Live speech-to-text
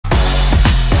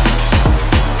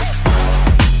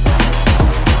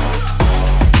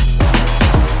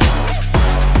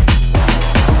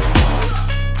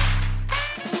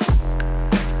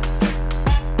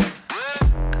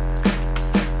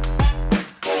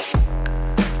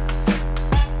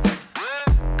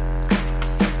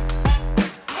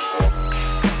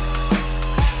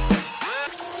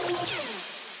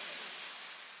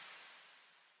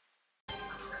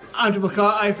Andrew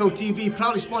McCART, IFL TV,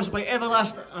 proudly sponsored by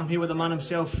Everlast. I'm here with the man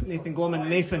himself, Nathan Gorman.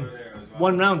 Nathan,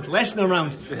 one round, less than a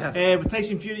round. Yeah. With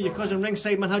Tyson Fury, your cousin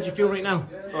Ringside, man, how do you feel right now?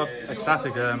 Well,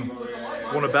 ecstatic.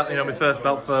 Won a belt, my first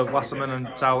belt for Wasserman and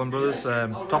Towland Brothers.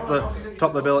 Top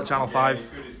the bill at Channel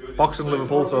 5. Boxing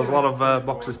Liverpool, so there's a lot of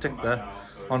boxes ticked there.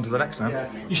 On to the next now.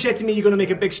 You said to me you're going to make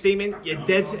a big statement. You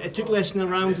did. It took less than a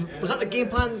round. Was that the game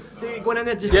plan going in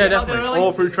there? Just yeah, definitely.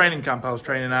 All through training camp, I was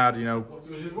training hard.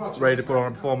 Ready to put on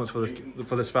a performance for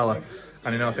this fella.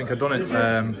 And I think I've done it.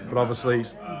 But obviously,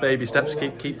 baby steps.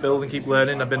 Keep building, keep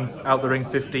learning. I've been out the ring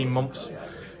 15 months.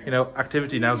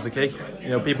 Activity now is the key.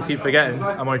 People keep forgetting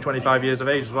I'm only 25 years of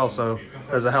age as well, so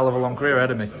there's a hell of a long career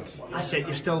ahead of me. That's it,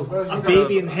 you're still a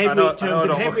baby in heavyweight terms,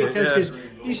 because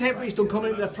these heavyweights don't come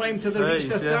into their prime till they reach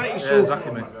their 30s. So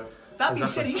exactly, mate. That being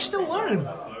said, are you still learning?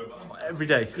 Every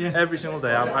day, every single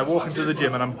day. I walk into the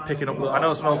gym and I'm picking up. I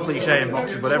know it's an old cliche in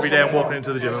boxing, but every day I'm walking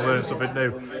into the gym and learning something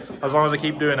new. As long as I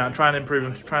keep doing that and trying to improve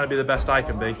and trying to be the best I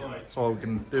can be, that's all we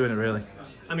can do in it, really.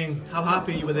 I mean, how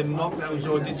happy are you with them knockdowns,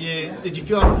 or did you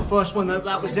feel after the first one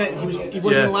that was it? He wasn't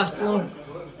going to last long?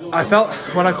 I felt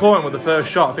when I caught him with the first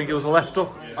shot, I think it was a left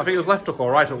hook. I think it was left hook or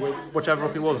right hook, whichever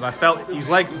hook it was, and I felt his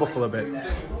legs buckle a bit.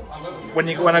 When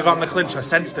I got in the clinch, I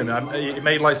sensed him. He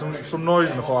made like some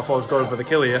noise in the floor. I thought I was going for the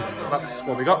kill here. That's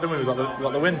what we got, didn't we? We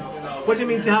got the win. What does it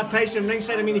mean to have Tyson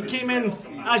ringside? I mean, he came in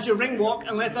as your ring walk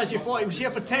and left as you thought. He was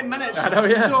here for 10 minutes. I know,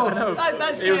 yeah. So I know.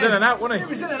 That's, he was in and out, wasn't he? He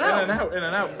was in and out. In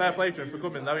and out. Fair play to him for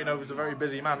coming, though. He was a very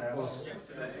busy man.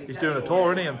 He's doing a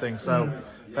tour, isn't he, and things. So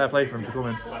fair play for him for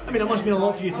coming. I mean, it must mean a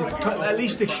lot for you to at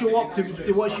least to show up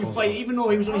to watch you fight, even though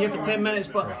he was only here for 10 minutes.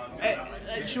 But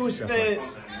it shows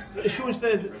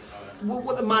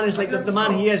what the man is like, the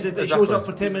man he is, that shows up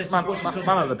for 10 minutes to watch his cousin.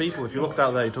 Man of the people. If you looked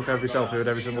out there, he took every selfie with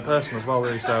every single person as well,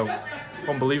 really. So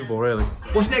unbelievable, really.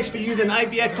 What's next for you then?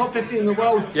 IBF top 15 in the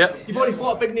world. Yep. You've already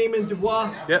fought a big name in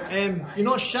Dubois. Yep. You're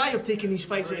not shy of taking these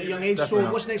fights at a young age. Definitely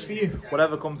so what's next for you?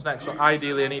 Whatever comes next. So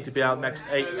ideally, I need to be out next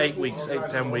 8 weeks, 8 to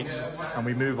 10 weeks, and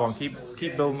we move on. Keep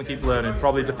building and keep learning.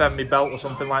 Probably defend my belt or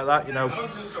something like that.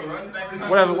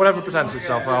 Whatever presents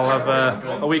itself. I'll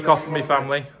have a week off with my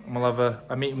family, and we'll have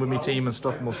a meeting with my team and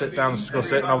stuff, and we'll sit down and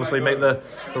discuss it, and obviously make the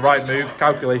right move,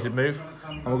 calculated move,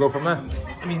 and we'll go from there.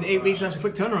 I mean, 8 weeks, that's a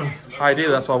quick turnaround.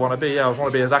 Ideally, that's what I want to be. Yeah, I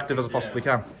want to be as active as I possibly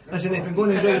can. Listen, Nathan, go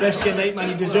and enjoy the rest of your night, man.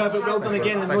 You deserve it. Well done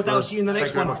again, and no doubt I'll see you in the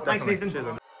next one. Thanks, Nathan.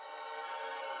 Cheers,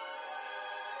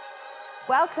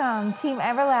 Welcome, Team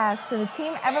Everlast, to the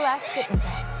Team Everlast Fitness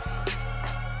app.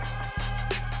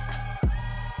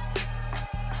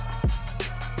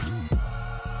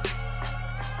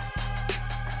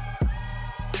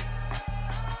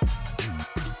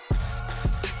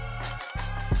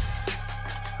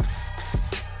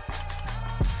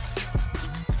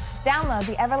 Download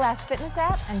the Everlast Fitness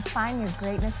app and find your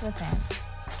greatness within.